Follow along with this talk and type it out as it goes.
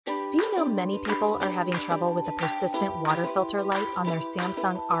know many people are having trouble with a persistent water filter light on their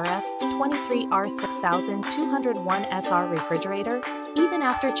Samsung RF23R6201SR refrigerator, even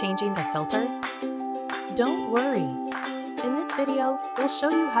after changing the filter? Don't worry. In this video, we'll show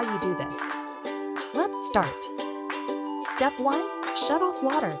you how you do this. Let's start. Step 1. Shut off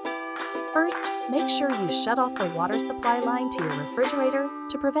water. First, make sure you shut off the water supply line to your refrigerator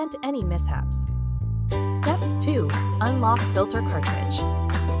to prevent any mishaps. Step 2. Unlock filter cartridge.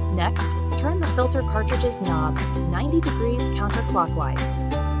 Next, turn the filter cartridge's knob 90 degrees counterclockwise.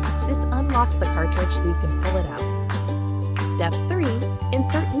 This unlocks the cartridge so you can pull it out. Step 3.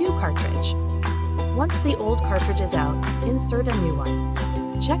 Insert new cartridge. Once the old cartridge is out, insert a new one.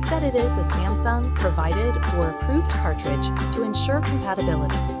 Check that it is a Samsung provided or approved cartridge to ensure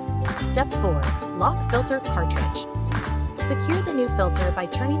compatibility. Step 4. Lock filter cartridge. Secure the new filter by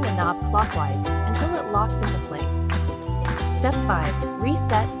turning the knob clockwise until it locks into place. Step 5.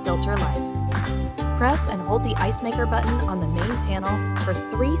 Reset filter life. Press and hold the ice maker button on the main panel for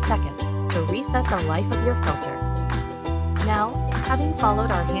 3 seconds to reset the life of your filter. Now, having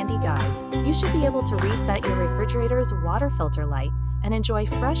followed our handy guide, you should be able to reset your refrigerator's water filter light and enjoy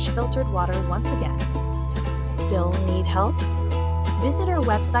fresh filtered water once again. Still need help? Visit our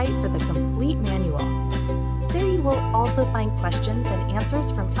website for the complete manual. There you will also find questions and answers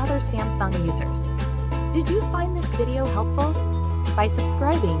from other Samsung users. Did you find this video helpful? By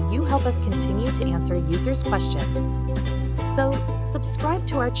subscribing, you help us continue to answer users' questions. So, subscribe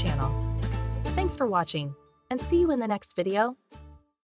to our channel. Thanks for watching, and see you in the next video.